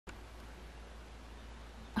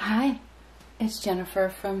Hi, it's Jennifer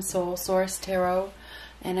from Soul Source Tarot,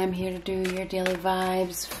 and I'm here to do your daily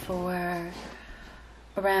vibes for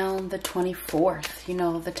around the 24th. You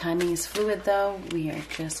know, the timing is fluid though. We are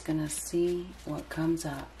just going to see what comes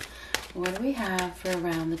up. What do we have for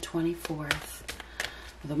around the 24th?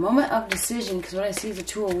 The moment of decision, because what I see is the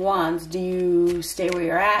Two of Wands. Do you stay where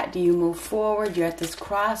you're at? Do you move forward? You're at this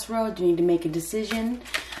crossroad. You need to make a decision.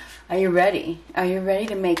 Are you ready? Are you ready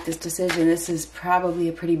to make this decision? This is probably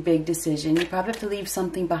a pretty big decision. You probably have to leave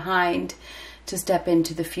something behind to step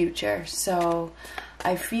into the future. So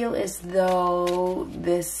I feel as though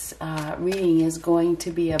this reading is going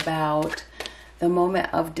to be about the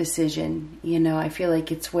moment of decision. You know, I feel like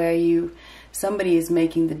it's where somebody is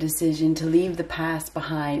making the decision to leave the past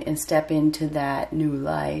behind and step into that new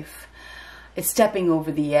life. It's stepping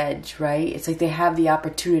over the edge, right? It's like they have the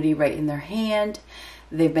opportunity right in their hand.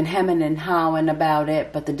 They've been hemming and hawing about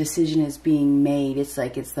it, but the decision is being made. It's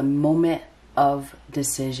like it's the moment of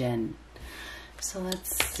decision. So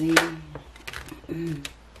let's see.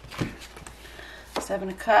 Seven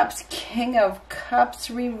of Cups, King of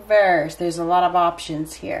Cups reverse. There's a lot of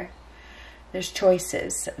options here. There's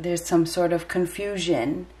choices. There's some sort of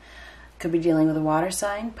confusion. Could be dealing with a water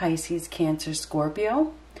sign, Pisces, Cancer,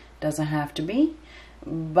 Scorpio. Doesn't have to be.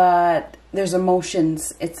 But there's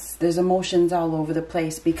emotions. There's emotions all over the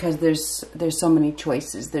place because there's so many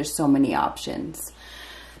choices. There's so many options.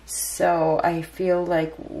 So I feel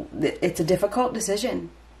like it's a difficult decision.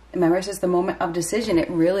 Remember, it says the moment of decision. It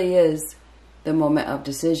really is the moment of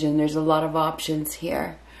decision. There's a lot of options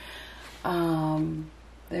here. There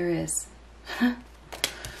is.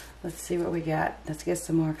 Let's see what we got. Let's get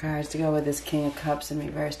some more cards to go with this King of Cups in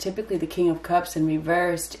reverse. Typically, the King of Cups in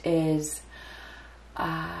reversed is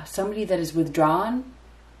somebody that is withdrawn.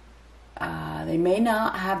 They may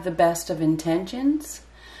not have the best of intentions.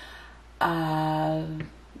 Doesn't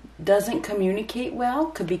communicate well.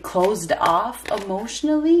 Could be closed off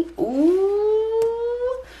emotionally.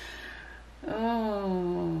 Ooh.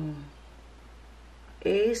 Oh.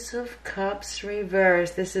 Ace of Cups reverse.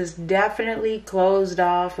 This is definitely closed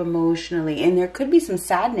off emotionally. And there could be some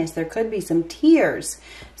sadness. There could be some tears.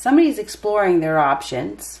 Somebody's exploring their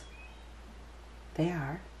options. They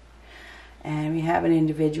are. And we have an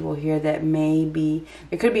individual here that may be,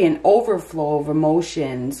 there could be an overflow of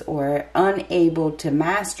emotions or unable to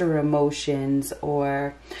master emotions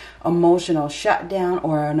or emotional shutdown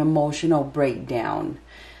or an emotional breakdown.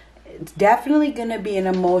 It's definitely going to be an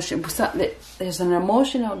emotion. There's an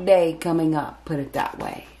emotional day coming up, put it that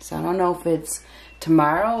way. So I don't know if it's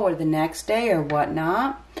tomorrow or the next day or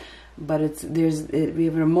whatnot. But we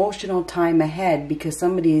have an emotional time ahead because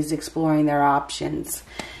somebody is exploring their options.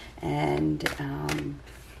 And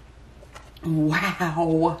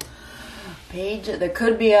wow, there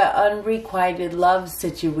could be an unrequited love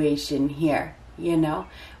situation here, you know,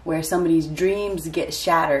 where somebody's dreams get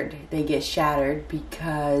shattered. They get shattered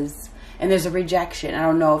because, and there's a rejection. I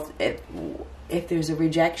don't know if there's a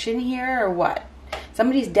rejection here or what.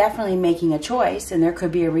 Somebody's definitely making a choice, and there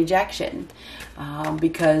could be a rejection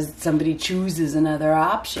because somebody chooses another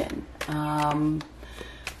option. Now,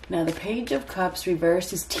 the Page of Cups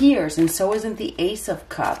reversed is tears, and so isn't the Ace of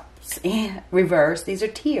Cups reversed. These are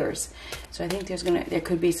tears. So I think there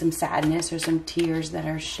could be some sadness or some tears that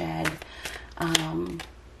are shed.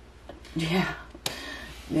 Yeah,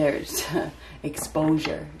 there's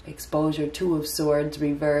exposure. Exposure, Two of Swords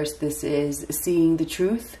reversed. This is seeing the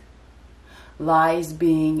truth. Lies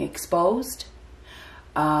being exposed.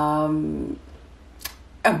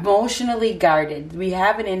 Emotionally guarded. We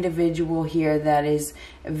have an individual here that is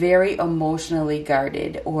very emotionally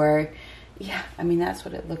guarded, or yeah, I mean, that's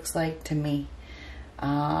what it looks like to me.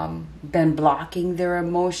 Been blocking their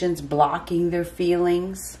emotions, blocking their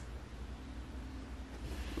feelings.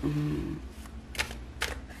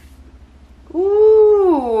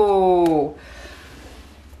 Ooh.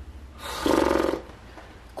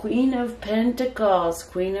 Queen of Pentacles,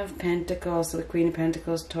 Queen of Pentacles. So the Queen of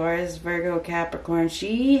Pentacles, Taurus, Virgo, Capricorn.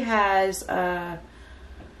 She has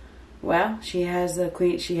she has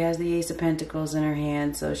the Ace of Pentacles in her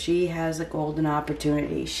hand, so she has a golden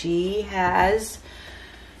opportunity. She's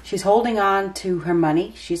holding on to her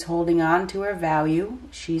money. She's holding on to her value.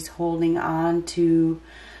 She's holding on to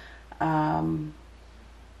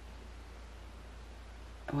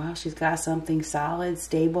she's got something solid,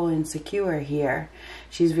 stable, and secure here.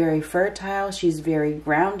 She's very fertile. She's very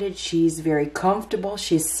grounded. She's very comfortable.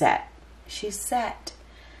 She's set. She's set.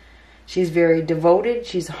 She's very devoted.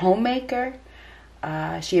 She's a homemaker.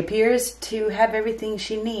 She appears to have everything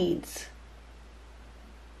she needs.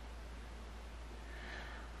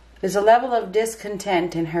 There's a level of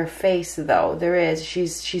discontent in her face, though. There is.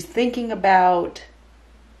 She's thinking about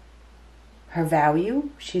her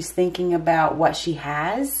value. She's thinking about what she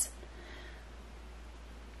has.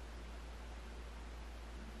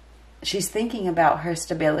 She's thinking about her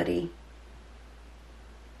stability.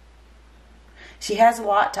 She has a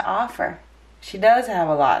lot to offer. She does have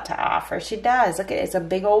a lot to offer. She does. Look at it. It's a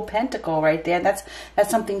big old pentacle right there. That's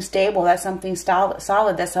something stable. That's something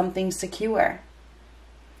solid. That's something secure.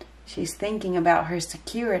 She's thinking about her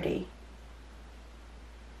security.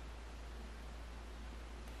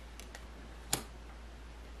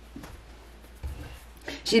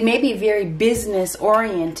 She may be very business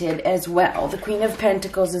oriented as well. The Queen of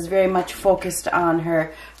Pentacles is very much focused on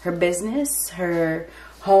her business, her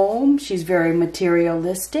home. She's very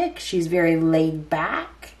materialistic. She's very laid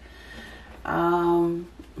back. Oh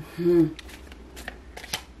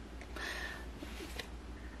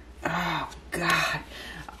God.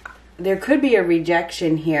 There could be a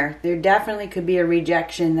rejection here. There definitely could be a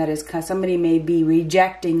rejection. That is, somebody may be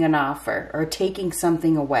rejecting an offer or taking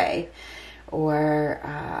something away, or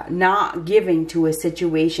not giving to a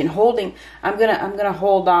situation. Holding. I'm gonna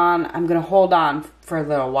hold on. I'm gonna hold on for a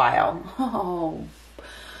little while. Oh,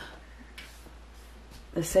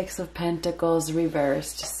 the Six of Pentacles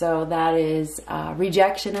reversed. So that is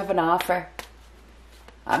rejection of an offer.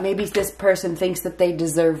 Maybe this person thinks that they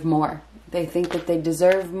deserve more. They think that they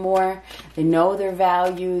deserve more. They know their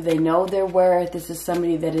value. They know their worth. This is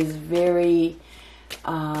somebody that is very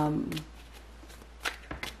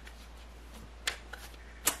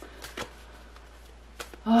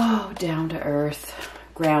down to earth,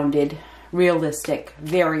 grounded, realistic,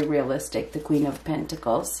 very realistic, the Queen of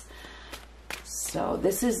Pentacles. So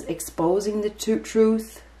this is exposing the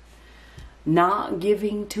truth, not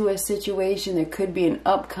giving to a situation. There could be an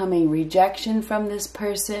upcoming rejection from this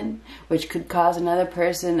person, which could cause another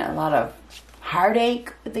person a lot of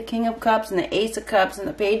heartache with the King of Cups and the Ace of Cups and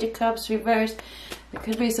the Page of Cups reversed. There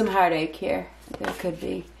could be some heartache here. There could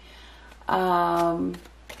be.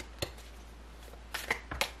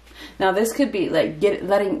 Now this could be like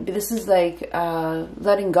this is like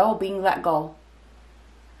letting go, being let go.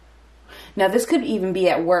 Now this could even be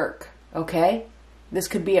at work, okay? This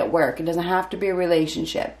could be at work. It doesn't have to be a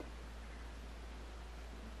relationship.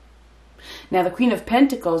 Now the Queen of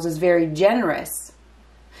Pentacles is very generous.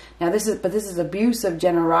 Now this is abuse of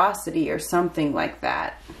generosity or something like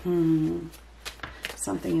that.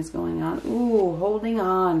 Something is going on. Ooh, holding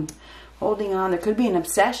on. Holding on. There could be an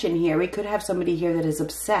obsession here. We could have somebody here that is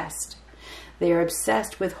obsessed. They are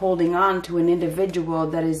obsessed with holding on to an individual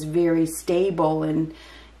that is very stable and,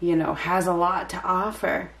 you know, has a lot to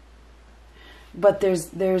offer. But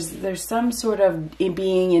there's some sort of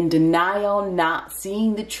being in denial, not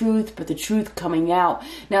seeing the truth, but the truth coming out.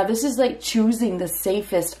 Now this is like choosing the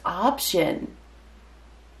safest option.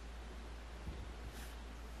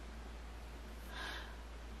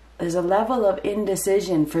 There's a level of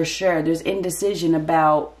indecision for sure. There's indecision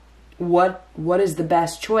about what is the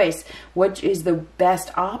best choice, what is the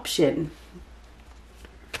best option.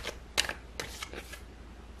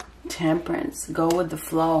 Temperance, go with the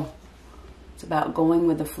flow. It's about going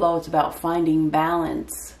with the flow. It's about finding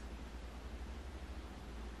balance.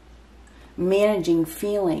 Managing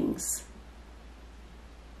feelings.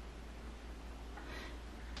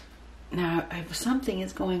 Now, something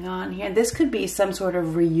is going on here. This could be some sort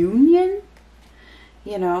of reunion,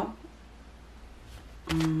 you know.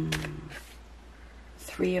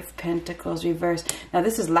 Three of Pentacles reversed. Now,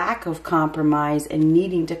 this is lack of compromise and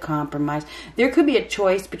needing to compromise. There could be a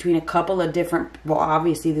choice between a couple of different... Well,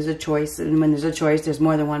 obviously, there's a choice. And when there's a choice, there's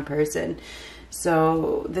more than one person.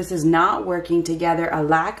 So, this is not working together. A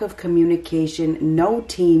lack of communication. No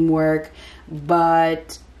teamwork.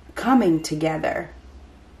 But coming together.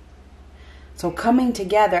 So coming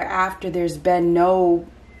together after there's been no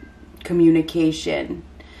communication,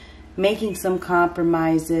 making some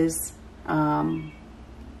compromises,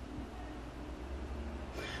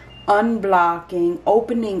 unblocking,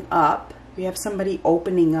 opening up. We have somebody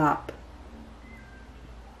opening up.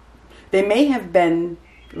 They may have been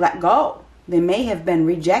let go. They may have been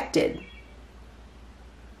rejected.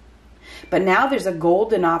 But now there's a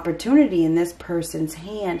golden opportunity in this person's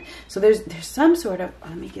hand. So there's some sort of...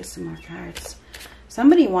 Let me get some more cards.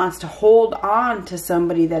 Somebody wants to hold on to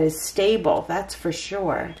somebody that is stable. That's for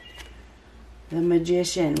sure. The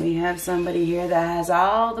Magician. We have somebody here that has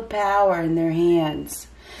all the power in their hands.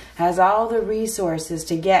 has all the resources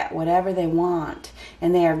to get whatever they want,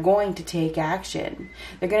 and they are going to take action.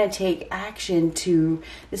 They're going to take action to,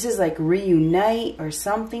 this is like reunite or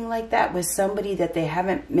something like that with somebody that they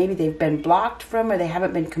haven't, maybe they've been blocked from or they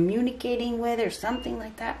haven't been communicating with or something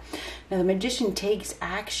like that. Now the Magician takes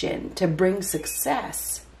action to bring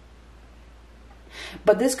success.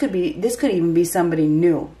 But this could even be somebody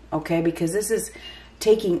new, okay? Because this is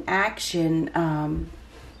taking action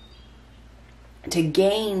to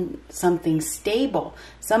gain something stable.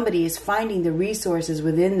 Somebody is finding the resources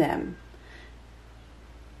within them,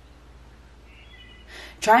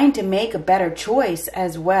 trying to make a better choice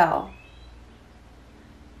as well.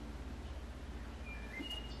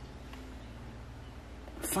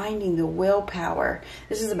 Finding the willpower.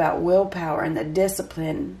 This is about willpower and the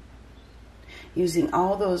discipline. Using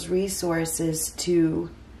all those resources to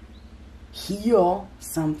heal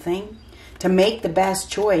something, to make the best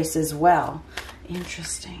choice as well.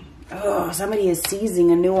 Interesting. Oh, somebody is seizing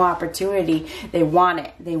a new opportunity. They want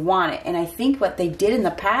it. They want it. And I think what they did in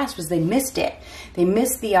the past was they missed it. They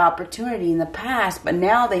missed the opportunity in the past, but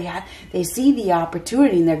now they see the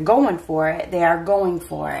opportunity and they're going for it. They are going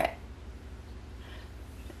for it.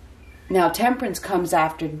 Now, Temperance comes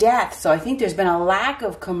after Death, so I think there's been a lack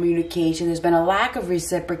of communication. There's been a lack of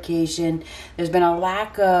reciprocation. There's been a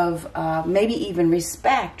lack of maybe even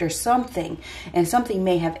respect or something. And something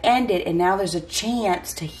may have ended, and now there's a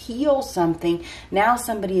chance to heal something. Now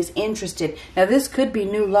somebody is interested. Now, this could be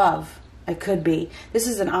new love. It could be. This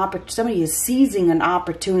is somebody is seizing an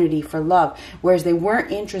opportunity for love, whereas they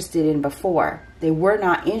weren't interested in before. They were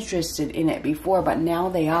not interested in it before, but now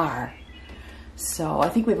they are. So I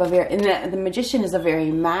think we have a very, and the Magician is a very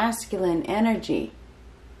masculine energy.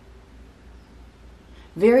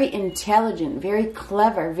 Very intelligent, very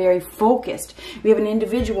clever, very focused. We have an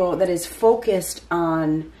individual that is focused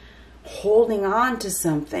on holding on to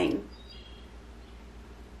something.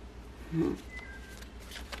 Going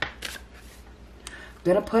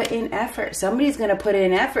to put in effort. Somebody's going to put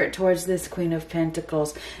in effort towards this Queen of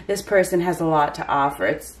Pentacles. This person has a lot to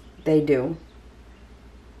offer. They do.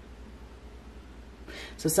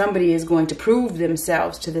 So somebody is going to prove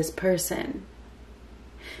themselves to this person.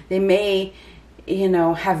 They may, you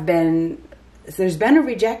know, have been, there's been a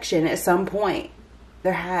rejection at some point.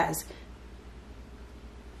 There has.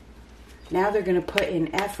 Now they're going to put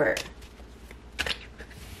in effort.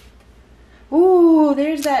 Ooh,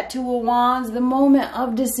 there's that Two of Wands, the moment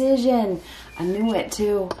of decision. I knew it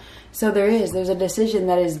too. So there's a decision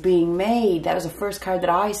that is being made. That was the first card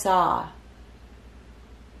that I saw.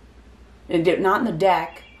 Not in the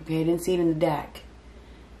deck. Okay, I didn't see it in the deck.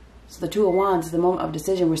 So the Two of Wands is the moment of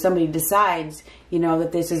decision where somebody decides, you know,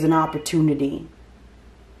 that this is an opportunity.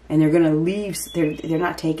 And they're going to leave. They're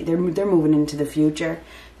not taking. They're moving into the future.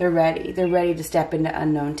 They're ready. They're ready to step into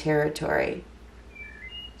unknown territory.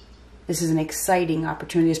 This is an exciting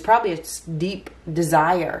opportunity. It's probably a deep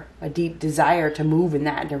desire to move in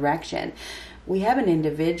that direction. We have an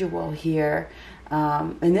individual here.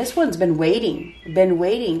 And this one's been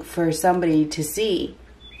waiting for somebody to see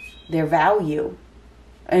their value,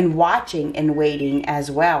 and watching and waiting as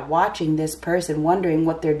well, watching this person, wondering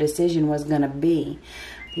what their decision was going to be.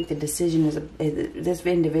 I think the decision is, this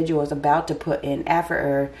individual is about to put in effort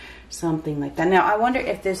or something like that. Now, I wonder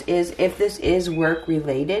if this is work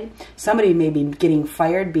related. Somebody may be getting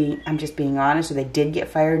fired, I'm just being honest, or they did get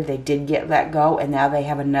fired, they did get let go, and now they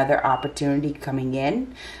have another opportunity coming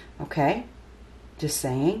in. Okay? Just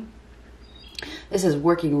saying. This is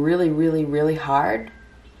working really, really, really hard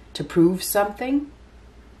to prove something.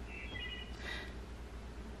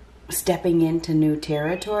 Stepping into new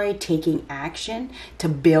territory, taking action to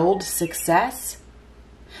build success,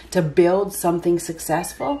 to build something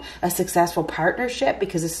successful, a successful partnership,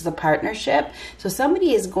 because this is a partnership. So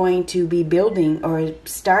somebody is going to be building or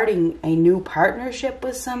starting a new partnership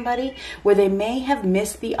with somebody where they may have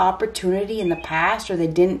missed the opportunity in the past, or they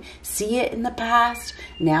didn't see it in the past.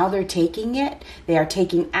 Now they're taking it. They are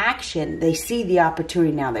taking action. They see the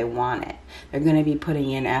opportunity. Now they want it. They're going to be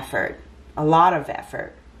putting in effort, a lot of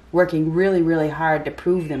effort, working really, really hard to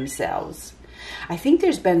prove themselves. I think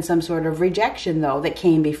there's been some sort of rejection, though, that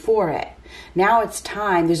came before it. Now it's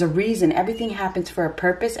time. There's a reason. Everything happens for a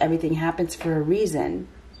purpose. Everything happens for a reason.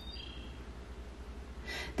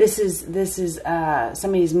 This is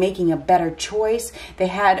somebody's making a better choice. They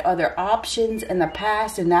had other options in the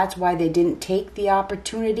past, and that's why they didn't take the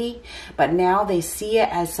opportunity. But now they see it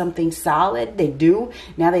as something solid. They do.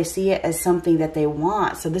 Now they see it as something that they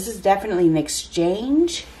want. So this is definitely an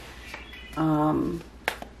exchange.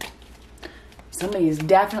 Somebody is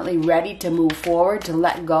definitely ready to move forward, to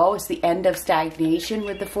let go. It's the end of stagnation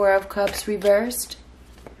with the Four of Cups reversed.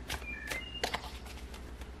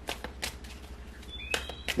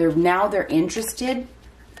 They're interested.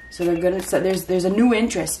 So they're gonna. So there's a new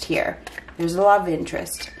interest here. There's a love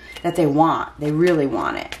interest that they want. They really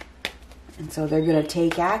want it, and so they're gonna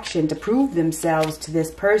take action to prove themselves to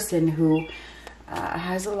this person who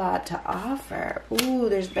has a lot to offer. Ooh,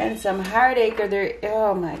 there's been some heartache, or there.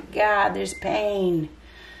 Oh my God, there's pain.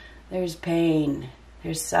 There's pain.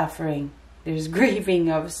 There's suffering. There's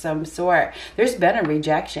grieving of some sort. There's been a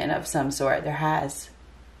rejection of some sort. There has.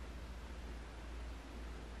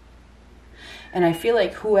 And I feel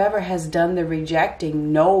like whoever has done the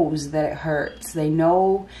rejecting knows that it hurts. They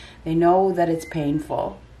know that it's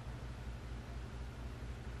painful.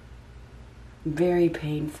 Very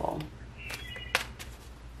painful.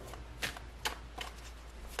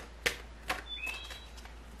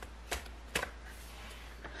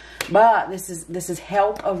 But this is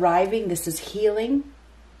help arriving. This is healing.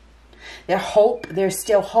 There's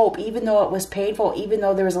still hope. Even though it was painful, even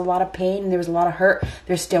though there was a lot of pain and there was a lot of hurt,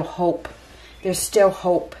 there's still hope. There's still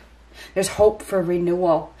hope. There's hope for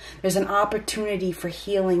renewal. There's an opportunity for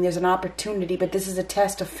healing. There's an opportunity, but this is a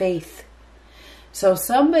test of faith. So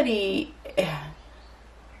somebody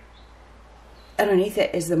underneath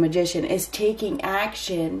it is the Magician, is taking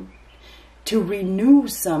action to renew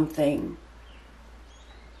something.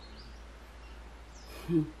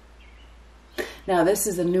 Now this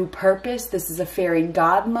is a new purpose. This is a fairy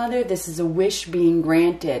godmother. This is a wish being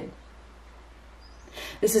granted.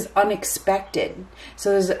 This is unexpected.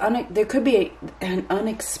 So there could be an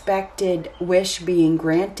unexpected wish being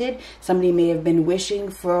granted. Somebody may have been wishing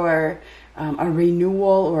for a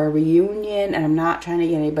renewal or a reunion. And I'm not trying to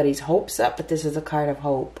get anybody's hopes up, but this is a card of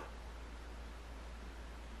hope.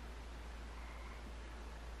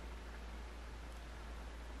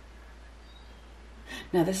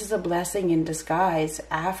 Now this is a blessing in disguise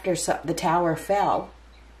after the tower fell.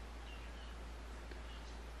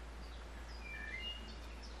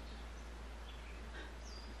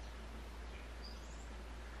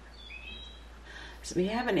 So we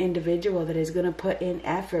have an individual that is going to put in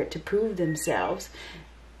effort to prove themselves.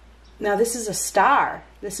 Now this is a star.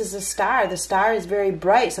 This is a star. The star is very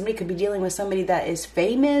bright. Somebody could be dealing with somebody that is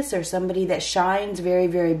famous or somebody that shines very,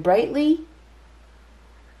 very brightly.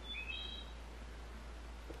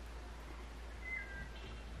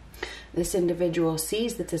 This individual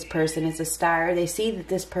sees that this person is a star. They see that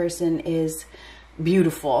this person is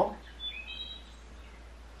beautiful.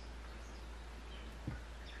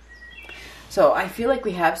 So I feel like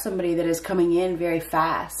we have somebody that is coming in very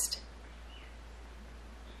fast.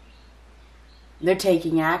 They're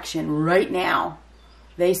taking action right now.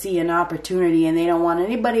 They see an opportunity and they don't want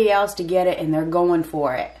anybody else to get it, and they're going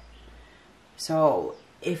for it. So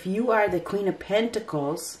if you are the Queen of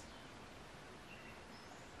Pentacles,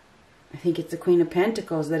 I think it's the Queen of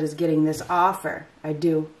Pentacles that is getting this offer. I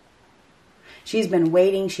do. She's been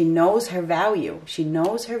waiting. She knows her value. She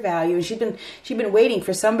knows her value. And she's been waiting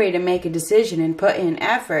for somebody to make a decision and put in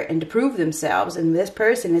effort and to prove themselves. And this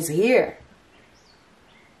person is here.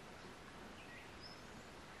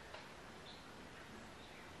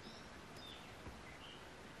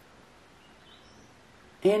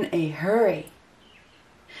 In a hurry.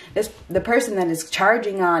 The person that is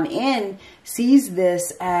charging on in sees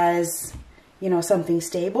this as, you know, something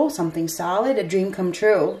stable, something solid, a dream come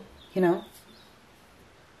true, you know.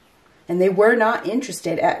 And they were not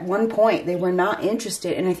interested at one point. They were not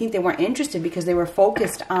interested. And I think they weren't interested because they were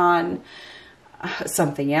focused on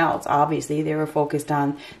something else. Obviously, they were focused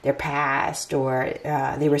on their past, or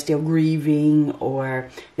they were still grieving, or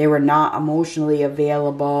they were not emotionally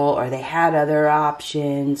available, or they had other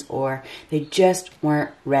options, or they just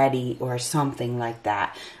weren't ready, or something like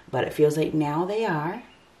that. But it feels like now they are.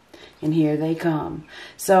 And here they come.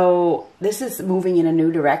 So this is moving in a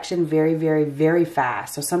new direction very, very, very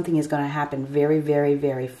fast. So something is going to happen very, very,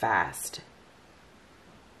 very fast.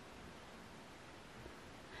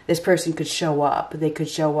 This person could show up. They could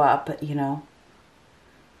show up, you know.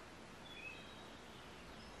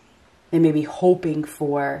 They may be hoping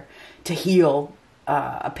to heal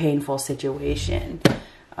a painful situation.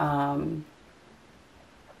 So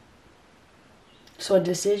a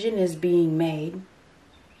decision is being made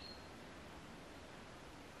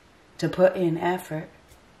to put in effort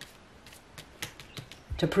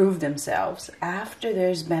to prove themselves after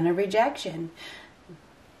there's been a rejection.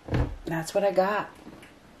 That's what I got.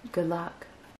 Good luck.